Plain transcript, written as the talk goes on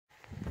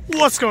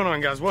What's going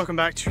on, guys? Welcome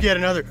back to yet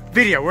another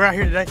video. We're out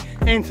here today,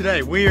 and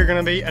today we are going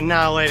to be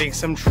annihilating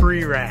some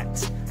tree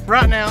rats.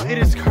 Right now, it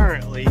is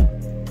currently,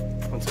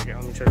 one second,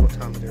 let me check what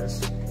time it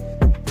is.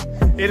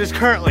 It is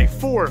currently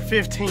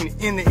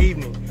 4:15 in the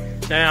evening.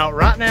 Now,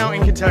 right now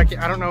in Kentucky,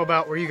 I don't know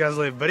about where you guys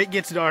live, but it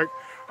gets dark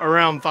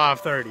around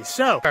 5:30.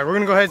 So, all right, we're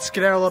going to go ahead and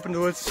skedaddle up into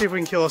the woods, see if we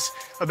can kill us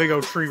a big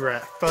old tree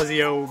rat.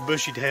 Fuzzy old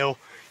bushy tail,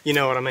 you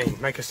know what I mean.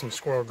 Make us some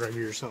squirrel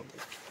gravy or something.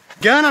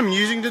 Gun I'm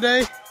using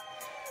today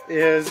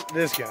is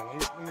this gun.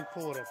 Let me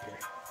pull it up here.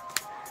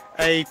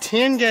 A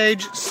 10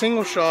 gauge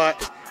single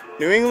shot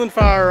New England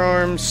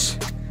Firearms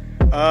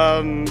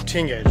 10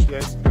 gauge.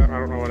 That's, I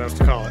don't know what else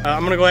to call it.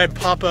 I'm gonna go ahead and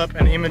pop up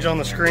an image on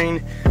the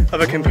screen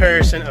of a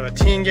comparison of a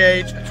 10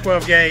 gauge, a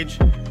 12 gauge,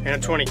 and a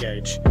 20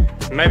 gauge.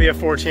 Maybe a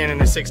 410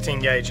 and a 16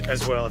 gauge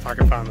as well if I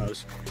can find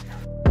those.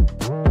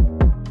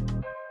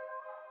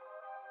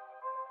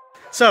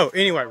 So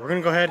anyway, we're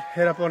gonna go ahead,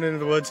 head up on into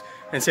the woods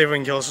and see if we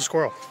can kill us a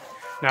squirrel.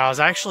 Now, I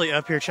was actually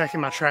up here checking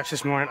my traps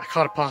this morning. I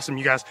caught a possum.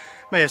 You guys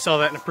may have saw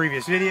that in a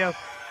previous video.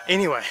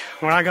 Anyway,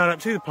 when I got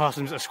up to the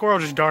possums, a squirrel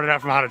just darted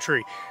out from behind a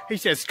tree. He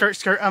said, skirt,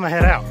 skirt, I'm gonna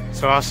head out.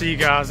 So I'll see you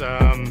guys,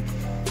 I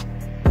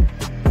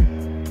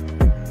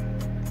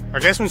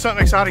guess when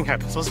something exciting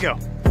happens. Let's go.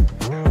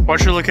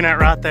 What you're looking at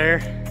right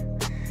there,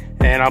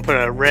 and I'll put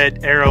a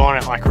red arrow on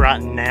it like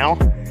right now,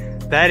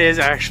 that is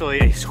actually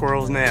a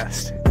squirrel's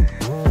nest.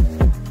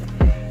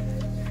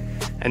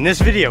 And this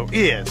video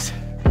is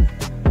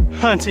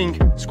hunting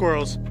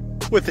squirrels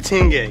with a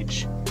 10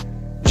 gauge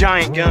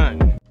giant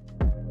gun.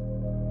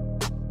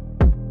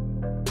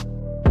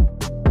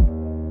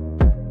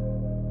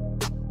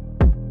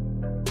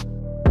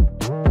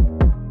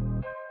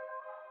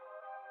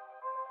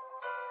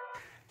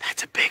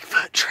 That's a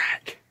Bigfoot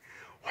track.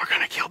 We're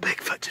gonna kill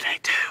Bigfoot today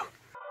too.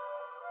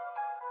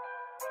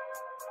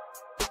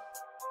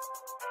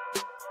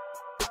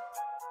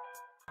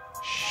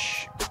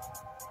 Shh.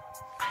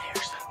 I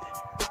hear something.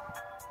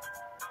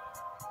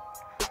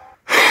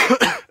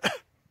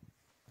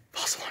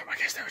 False alarm. I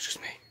guess that was just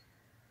me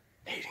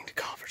needing to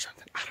cough or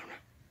something. I don't know.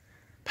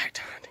 Back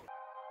to hunting.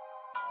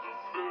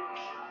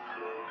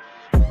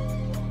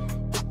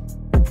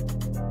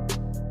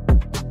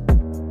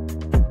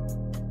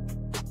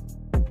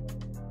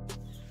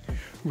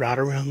 Right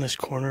around this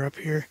corner up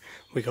here,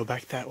 we go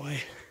back that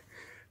way.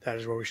 That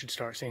is where we should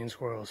start seeing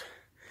squirrels.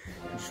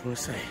 I just want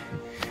to say,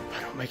 if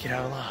I don't make it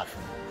out alive,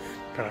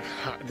 but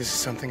this is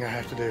something I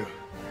have to do.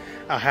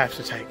 I have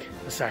to take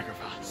the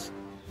sacrifice.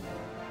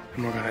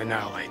 And we're gonna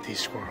annihilate these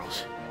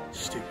squirrels.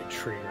 Stupid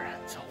tree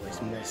rats,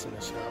 always messing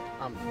us up.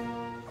 I'm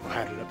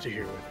had it up to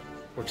here with them.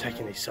 We're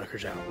taking these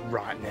suckers out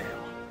right now.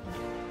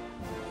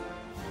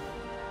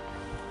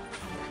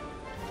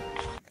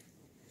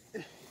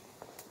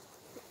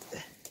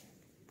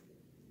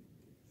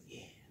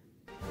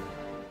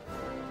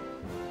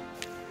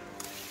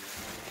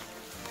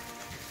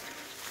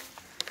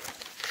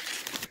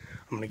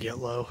 I'm gonna get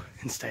low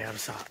and stay out of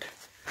sight.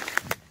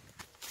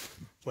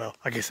 Well,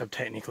 I guess I'm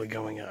technically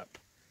going up,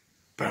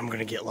 but I'm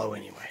gonna get low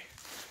anyway.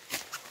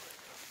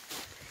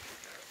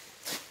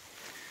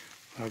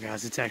 Well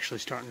guys, it's actually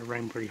starting to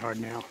rain pretty hard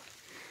now.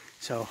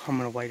 So I'm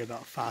gonna wait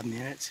about 5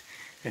 minutes.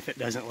 If it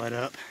doesn't let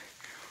up,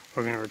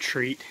 we're gonna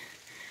retreat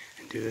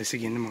and do this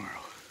again tomorrow.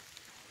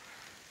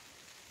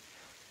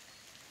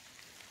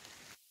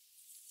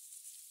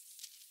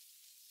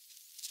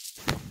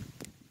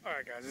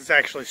 Alright guys, it's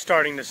actually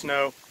starting to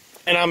snow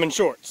and I'm in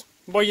shorts.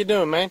 What you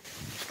doing, man?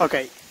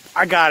 Okay,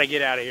 I gotta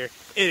get out of here.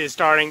 It is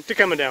starting to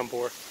come a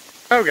downpour.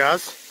 Oh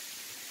guys.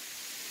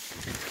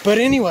 But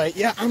anyway,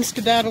 yeah, I'm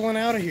skedaddling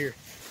out of here.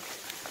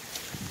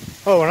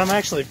 Oh, and I'm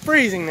actually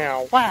freezing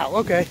now. Wow,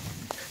 okay.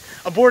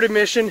 Aborted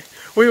mission.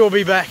 We will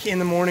be back in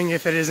the morning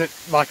if it isn't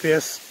like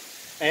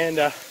this.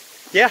 And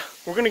yeah,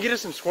 we're gonna get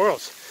us some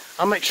squirrels.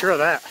 I'll make sure of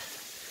that.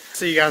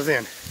 See you guys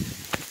then.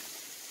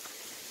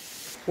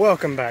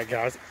 Welcome back,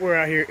 guys. We're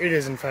out here. It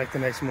is in fact the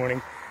next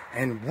morning.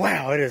 And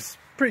wow, it is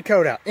pretty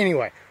cold out.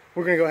 Anyway,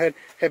 we're gonna go ahead,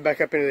 head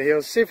back up into the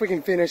hills, see if we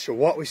can finish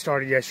what we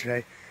started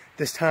yesterday.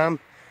 This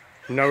time,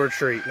 no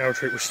retreat, no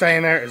retreat. We're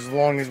staying there as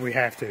long as we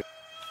have to.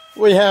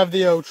 We have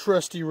the old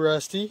trusty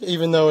Rusty,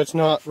 even though it's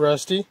not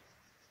rusty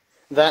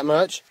that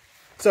much.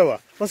 So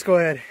let's go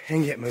ahead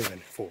and get moving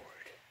forward.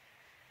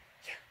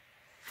 Yeah.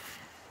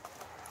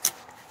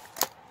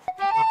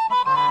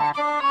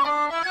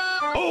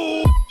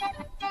 Oh!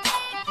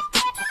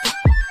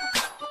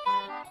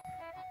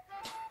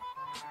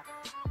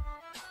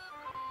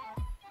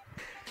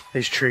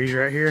 These trees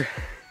right here,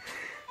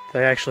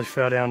 they actually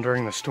fell down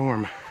during the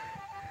storm.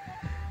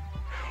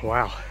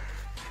 Wow.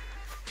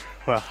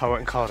 Well, I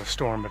wouldn't call it a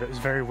storm, but it was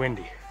very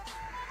windy.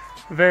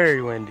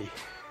 Very windy.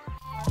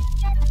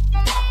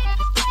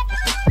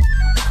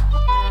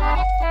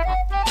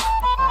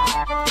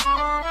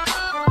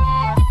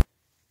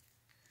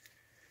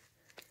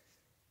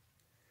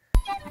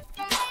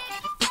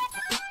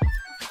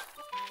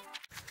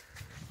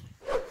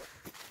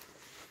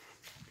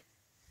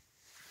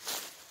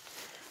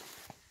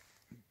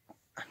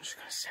 I'm just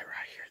gonna sit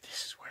right here.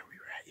 This is where we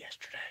were at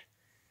yesterday.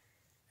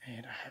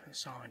 And I haven't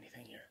saw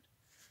anything yet.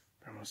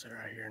 I'm gonna sit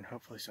right here and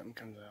hopefully something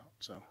comes out.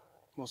 So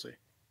we'll see.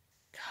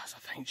 Guys, I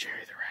think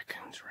Jerry the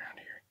raccoon's around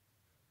here.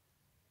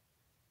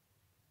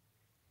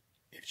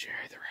 If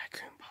Jerry the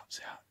raccoon pops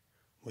out,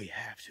 we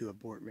have to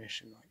abort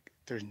mission. Like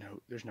there's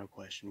no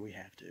question, we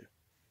have to.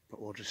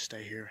 But we'll just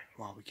stay here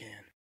while we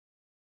can.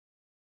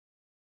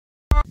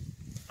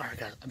 Alright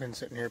guys, I've been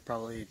sitting here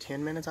probably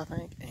 10 minutes I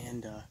think,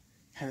 and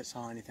haven't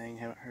saw anything,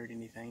 haven't heard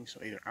anything.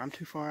 So either I'm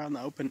too far out in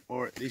the open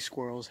or these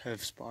squirrels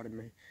have spotted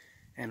me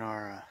and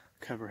our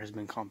cover has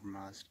been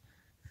compromised.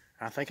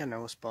 I think I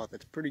know a spot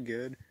that's pretty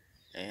good,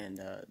 and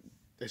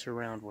it's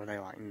around where they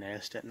like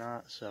nest at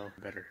night, so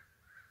better.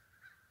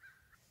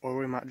 Or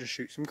we might just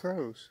shoot some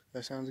crows.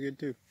 That sounds good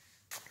too.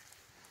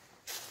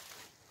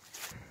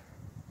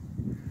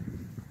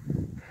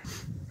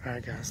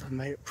 Alright guys, I've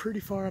made it pretty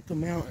far up the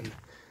mountain.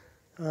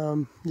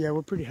 Yeah,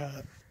 we're pretty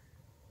high.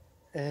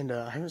 And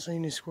I haven't seen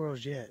any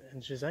squirrels yet,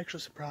 which is actually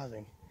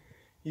surprising.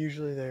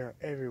 Usually they are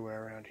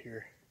everywhere around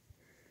here.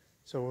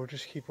 So we'll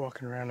just keep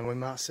walking around and we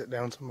might sit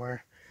down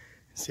somewhere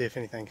and see if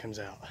anything comes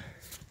out.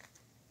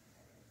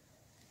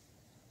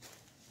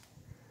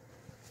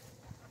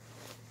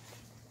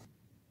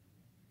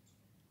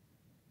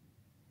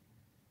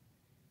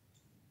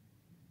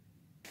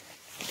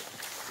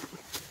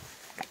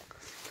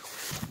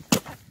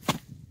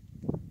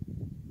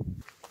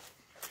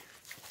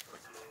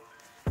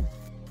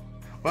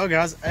 Well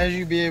guys, as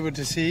you'll be able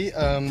to see,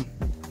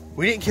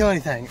 we didn't kill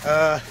anything.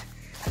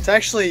 It's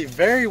actually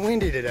very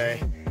windy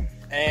today,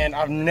 and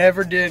I've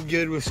never did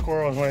good with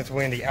squirrels when it's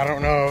windy. I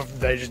don't know if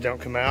they just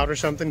don't come out or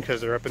something because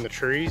they're up in the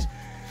trees,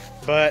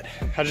 but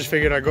I just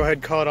figured I'd go ahead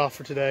and call it off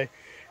for today.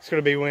 It's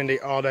gonna be windy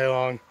all day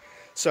long.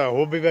 So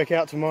we'll be back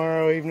out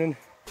tomorrow evening,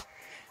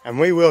 and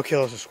we will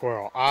kill us a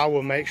squirrel. I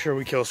will make sure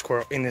we kill a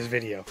squirrel in this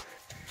video.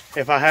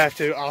 If I have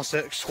to, I'll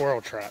set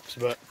squirrel traps,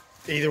 but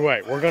either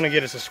way, we're gonna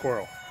get us a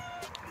squirrel.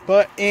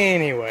 But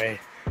anyway,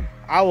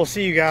 I will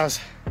see you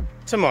guys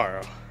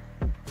tomorrow.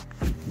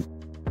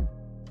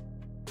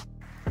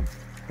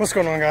 What's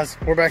going on guys?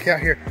 We're back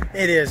out here.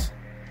 It is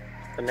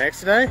the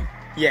next day.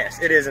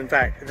 Yes, it is in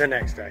fact the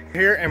next day.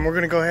 Here, and we're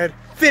gonna go ahead,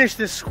 finish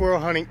this squirrel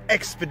hunting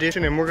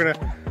expedition, and we're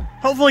gonna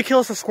hopefully kill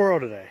us a squirrel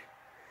today.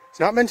 It's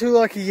not been too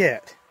lucky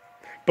yet,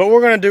 but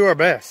we're gonna do our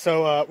best.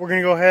 So we're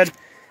gonna go ahead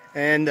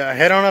and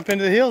head on up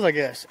into the hills, I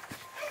guess.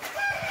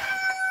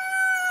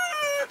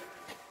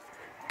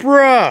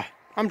 Bruh,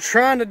 I'm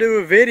trying to do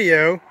a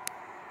video.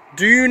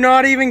 Do you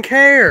not even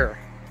care?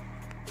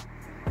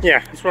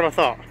 Yeah, that's what I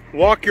thought.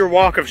 Walk your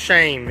walk of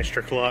shame,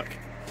 Mr. Cluck.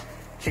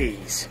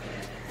 Jeez.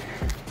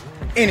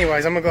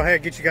 Anyways, I'm gonna go ahead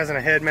and get you guys in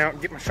a head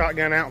mount, get my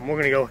shotgun out, and we're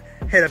gonna go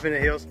head up in the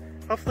hills.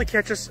 Hopefully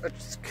catch us.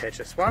 Catch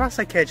us. Why do I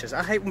say catch us?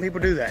 I hate when people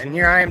do that, and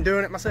here I am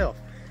doing it myself.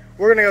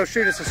 We're gonna go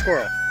shoot us a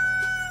squirrel.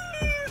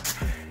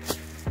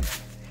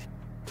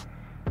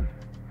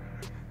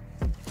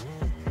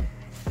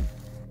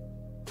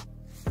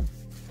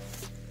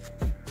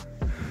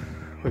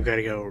 We've got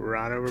to go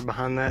right over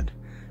behind that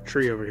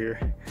tree over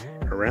here,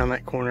 around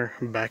that corner,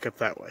 back up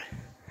that way.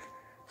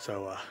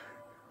 So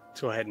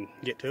let's go ahead and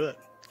get to it,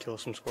 kill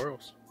some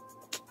squirrels.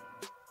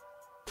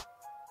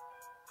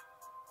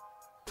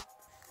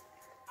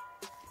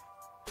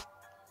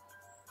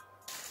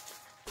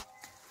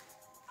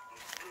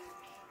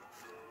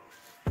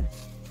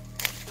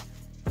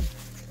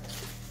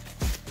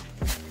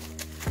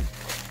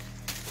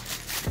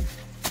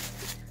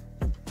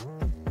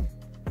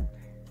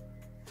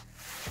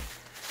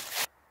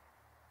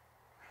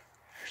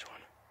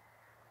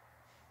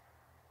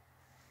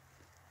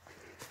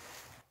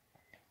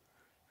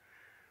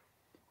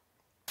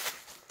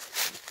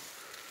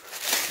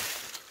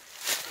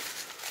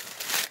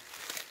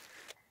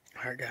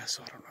 Alright guys,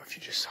 so I don't know if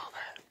you just saw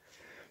that,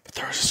 but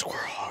there was a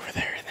squirrel over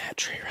there in that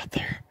tree right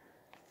there.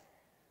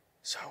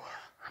 So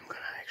I'm gonna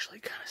actually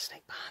kind of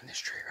sneak behind this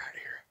tree right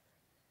here,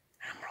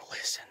 and I'm gonna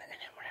listen, and then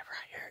whenever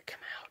I hear it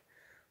come out,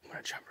 I'm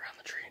gonna jump around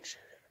the tree and shoot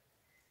it.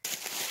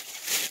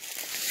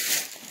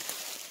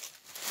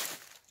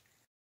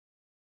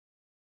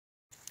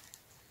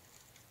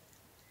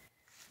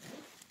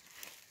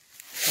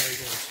 There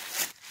he goes.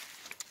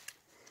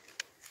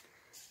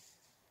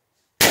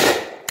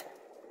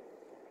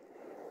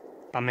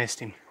 I missed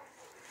him.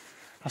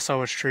 I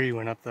saw which tree he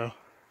went up though.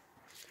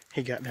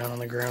 He got down on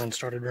the ground and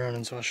started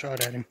running, so I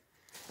shot at him.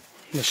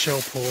 The shell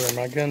puller and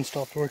my gun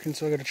stopped working,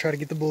 so I gotta try to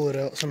get the bullet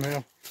out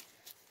somehow.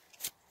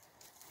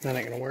 That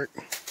ain't gonna work.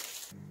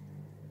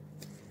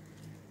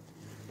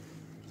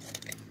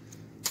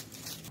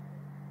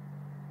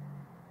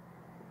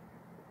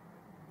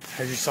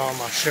 As you saw,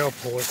 my shell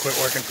puller quit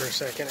working for a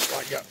second. It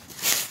like got,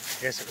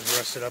 I guess it was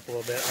rusted up a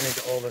little bit. I need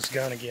to oil this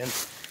gun again.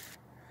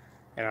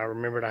 And I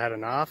remembered I had a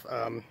knife.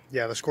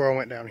 Yeah, the squirrel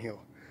went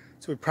downhill,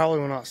 so we probably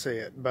will not see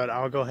it, but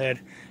I'll go ahead,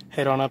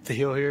 head on up the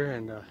hill here,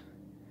 and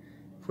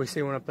if we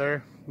see one up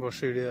there, we'll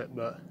shoot it.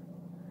 But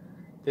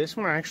this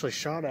one, I actually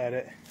shot at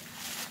it,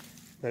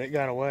 but it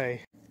got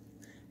away.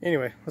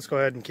 Anyway, let's go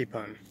ahead and keep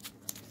hunting.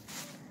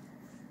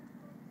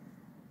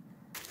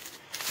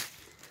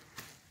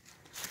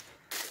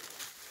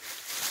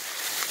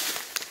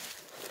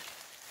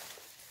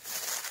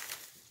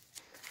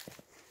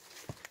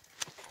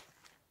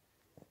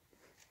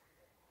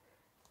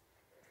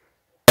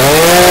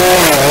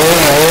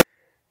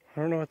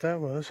 know what that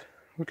was.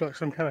 Looked like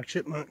some kind of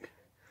chipmunk.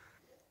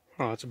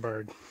 Oh, it's a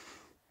bird.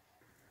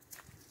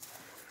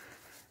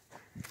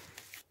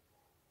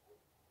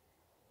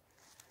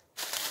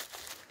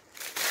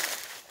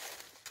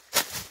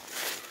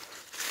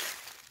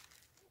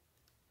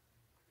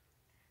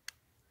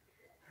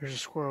 There's a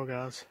squirrel,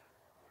 guys.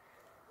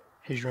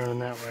 He's running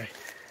that way.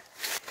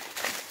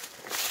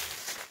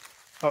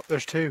 Oh,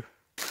 there's two.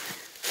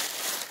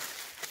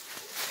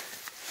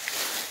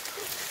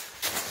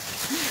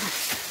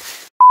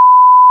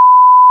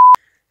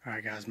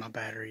 Alright guys, my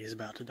battery is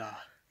about to die.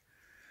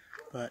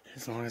 But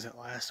as long as it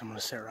lasts, I'm going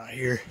to sit right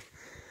here.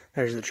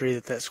 There's the tree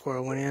that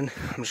squirrel went in.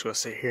 I'm just going to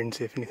sit here and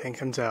see if anything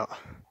comes out.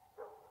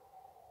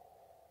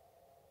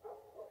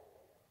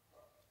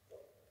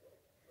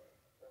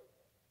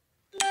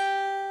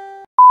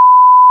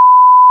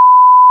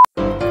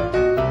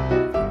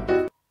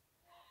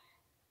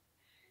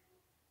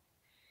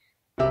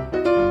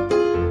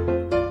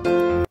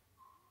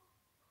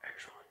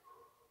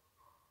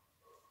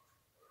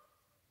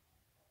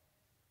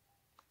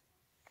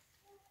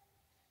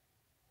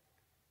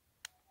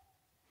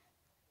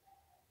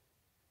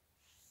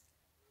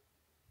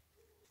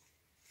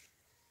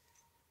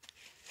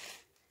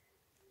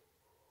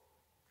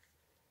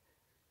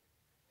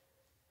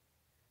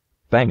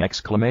 Bang!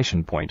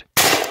 Exclamation point.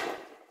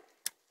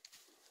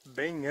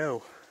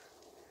 Bingo.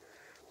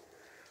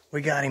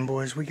 We got him,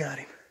 boys. We got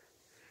him.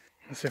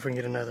 Let's see if we can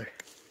get another.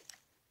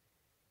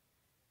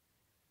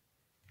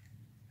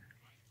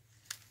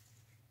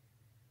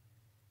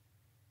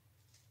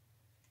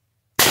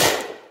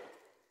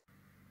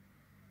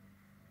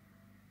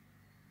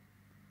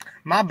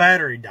 My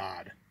battery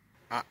died.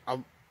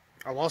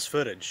 I lost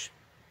footage.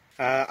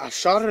 I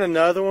shot at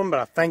another one, but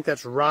I think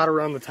that's right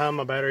around the time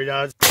my battery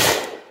died.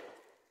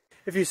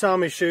 If you saw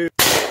me shoot,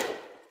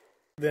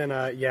 then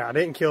yeah, I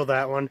didn't kill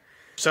that one.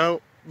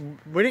 So,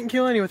 we didn't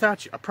kill any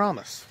without you, I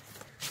promise.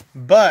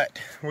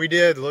 But, we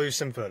did lose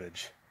some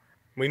footage.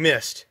 We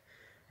missed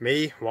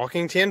me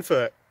walking 10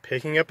 foot,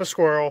 picking up a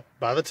squirrel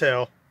by the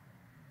tail,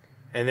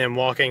 and then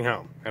walking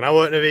home. And I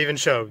wouldn't have even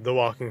showed the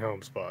walking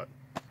home spot.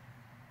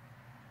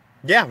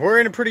 Yeah, we're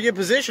in a pretty good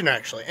position,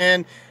 actually.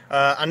 And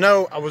I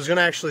know I was going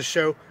to actually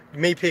show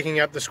me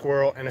picking up the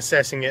squirrel and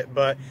assessing it,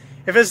 but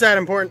if it's that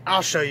important,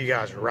 I'll show you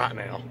guys right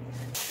now.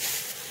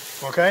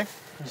 Okay,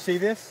 you see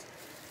this?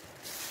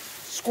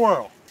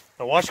 Squirrel.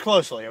 Now watch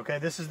closely, okay?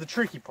 This is the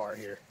tricky part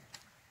here.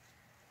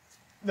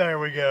 There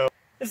we go.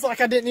 It's like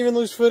I didn't even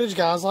lose footage,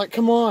 guys. Like,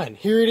 come on.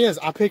 Here it is.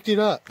 I picked it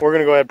up. We're going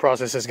to go ahead and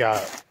process this guy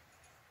up.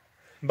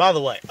 By the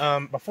way,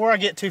 before I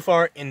get too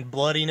far in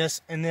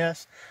bloodiness in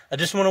this, I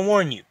just want to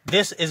warn you.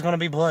 This is going to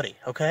be bloody,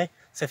 okay?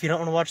 So if you don't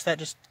want to watch that,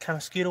 just kind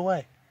of scoot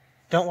away.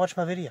 Don't watch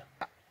my video.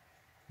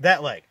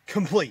 That leg,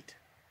 complete.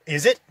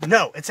 Is it?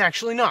 No, it's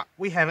actually not.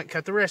 We haven't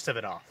cut the rest of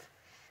it off.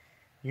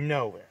 You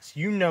know this.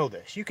 You know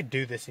this. You could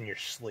do this in your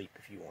sleep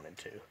if you wanted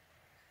to.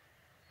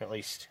 At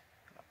least,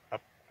 I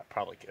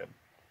probably could.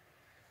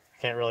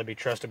 I can't really be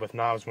trusted with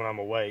knives when I'm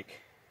awake.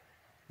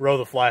 Roll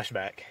the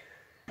flashback.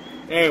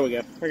 There we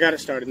go. I got it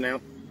started now.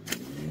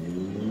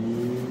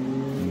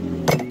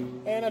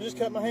 And I just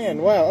cut my hand.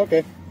 Wow,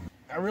 okay.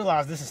 I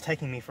realize this is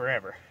taking me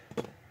forever.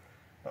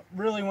 But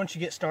really, once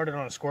you get started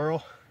on a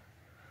squirrel,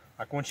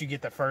 like once you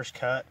get the first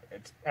cut,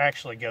 it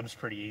actually goes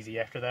pretty easy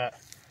after that.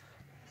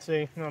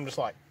 See, I'm just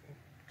like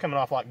coming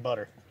off like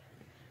butter.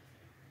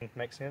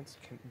 Makes sense?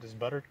 Does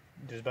butter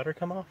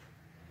come off?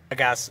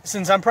 Guys,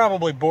 since I'm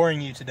probably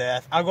boring you to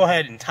death, I'll go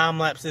ahead and time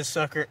lapse this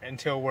sucker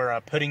until we're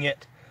putting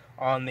it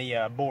on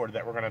the board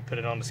that we're going to put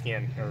it on the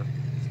skin, or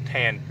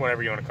tan,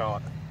 whatever you want to call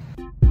it.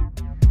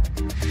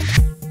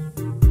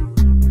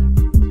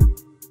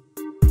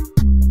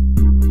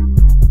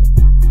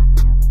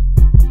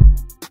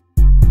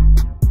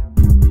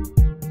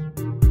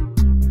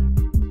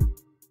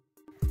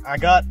 I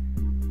got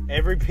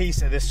every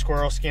piece of this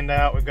squirrel skinned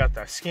out. We've got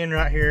the skin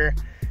right here,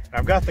 and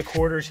I've got the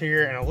quarters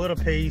here, and a little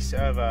piece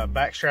of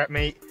backstrap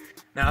meat.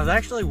 Now, I was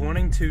actually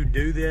wanting to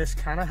do this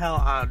kind of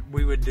how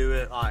we would do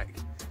it like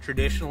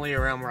traditionally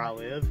around where I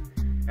live,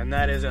 and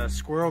that is a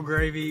squirrel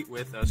gravy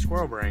with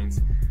squirrel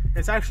brains.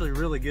 It's actually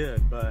really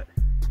good, but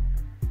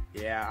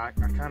yeah, I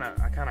kind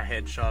of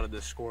headshotted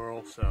this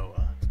squirrel,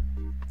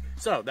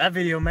 so that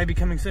video may be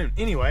coming soon.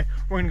 Anyway,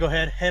 we're gonna go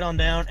ahead, head on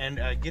down,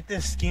 and get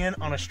this skin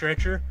on a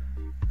stretcher.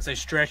 I say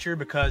stretcher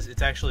because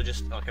it's actually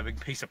just like a big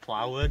piece of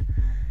plywood,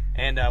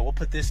 and we'll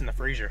put this in the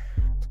freezer.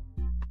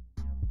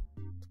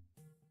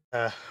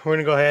 We're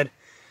gonna go ahead,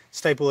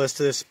 staple this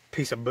to this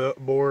piece of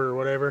board or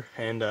whatever,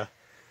 and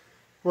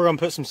we're gonna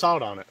put some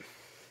salt on it.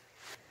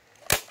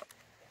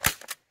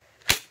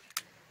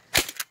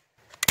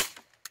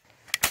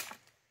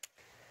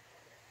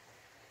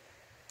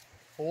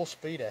 Full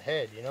speed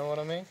ahead, you know what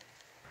I mean?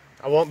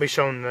 I won't be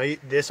showing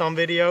this on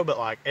video, but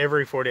like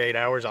every 48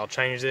 hours I'll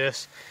change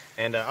this,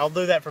 and I'll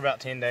do that for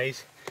about 10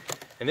 days.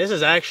 And this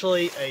is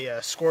actually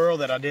a squirrel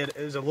that I did.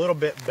 It was a little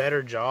bit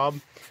better job.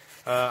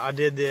 I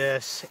did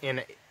this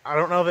in, I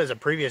don't know if it was a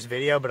previous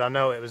video, but I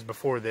know it was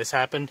before this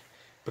happened,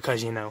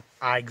 because, you know,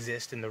 I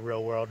exist in the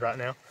real world right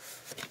now.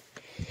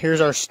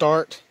 Here's our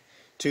start.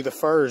 to the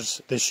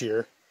furs this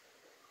year,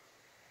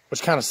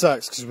 which kind of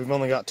sucks because we've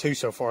only got 2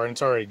 so far and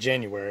it's already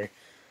January.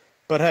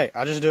 But hey,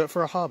 I just do it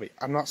for a hobby.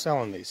 I'm not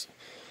selling these.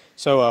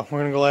 So we're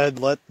going to go ahead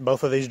and let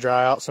both of these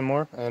dry out some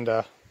more. And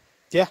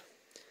yeah,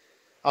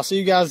 I'll see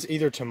you guys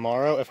either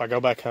tomorrow if I go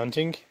back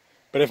hunting.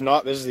 But if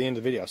not, this is the end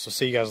of the video. So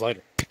see you guys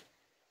later.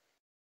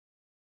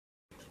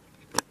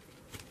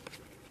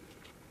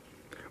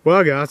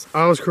 Well guys,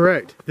 I was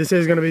correct. This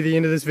is going to be the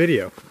end of this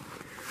video.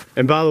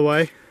 And by the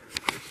way,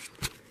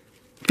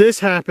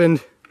 this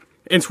happened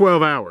in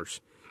 12 hours.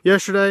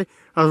 Yesterday,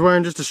 I was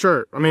wearing just a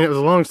shirt. I mean, it was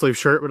a long sleeve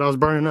shirt, but I was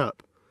burning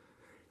up.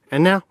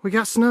 And now we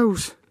got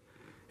snows.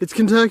 It's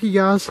Kentucky,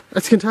 guys.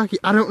 That's Kentucky.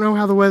 I don't know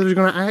how the weather's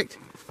going to act.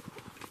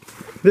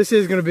 This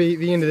is going to be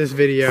the end of this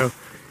video.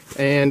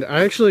 And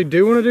I actually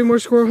do want to do more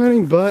squirrel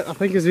hunting, but I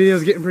think this video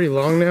is getting pretty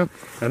long now.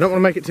 I don't want to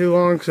make it too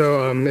long,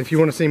 so if you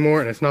want to see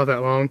more and it's not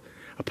that long,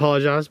 I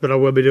apologize, but I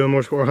will be doing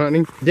more squirrel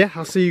hunting. Yeah,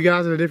 I'll see you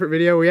guys in a different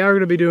video. We are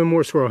going to be doing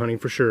more squirrel hunting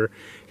for sure,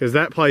 because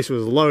that place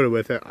was loaded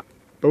with it.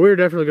 But we're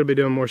definitely going to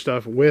be doing more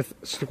stuff with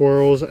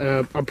squirrels.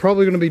 I'm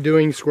probably going to be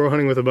doing squirrel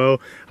hunting with a bow.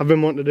 I've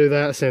been wanting to do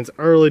that since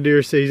early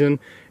deer season,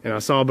 and I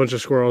saw a bunch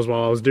of squirrels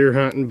while I was deer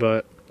hunting,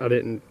 but I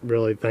didn't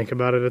really think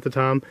about it at the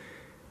time,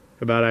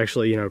 about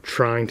actually, you know,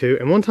 trying to.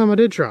 And one time I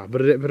did try,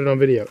 but I didn't put it on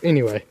video.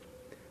 Anyway,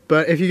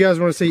 but if you guys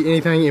want to see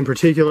anything in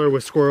particular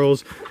with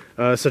squirrels,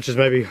 such as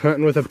maybe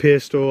hunting with a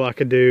pistol, I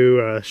could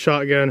do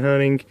shotgun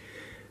hunting,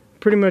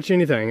 pretty much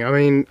anything. I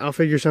mean, I'll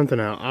figure something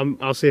out.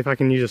 I'll see if I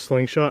can use a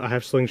slingshot. I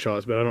have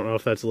slingshots, but I don't know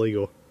if that's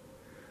legal.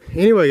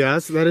 Anyway,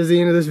 guys, that is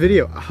the end of this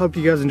video. I hope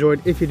you guys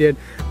enjoyed. If you did,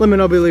 let me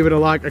know by leaving a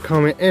like, a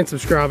comment, and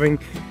subscribing.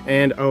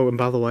 And oh, and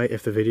by the way,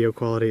 if the video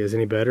quality is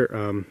any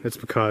better, it's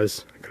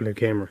because I got a new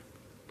camera,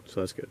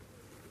 so that's good.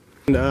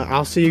 And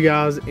I'll see you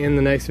guys in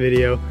the next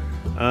video.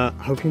 I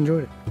hope you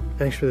enjoyed it.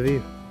 Thanks for the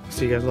view.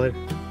 See you guys later.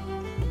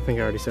 I think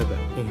I already said that.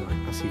 Anyway,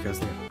 I'll see you guys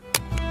then.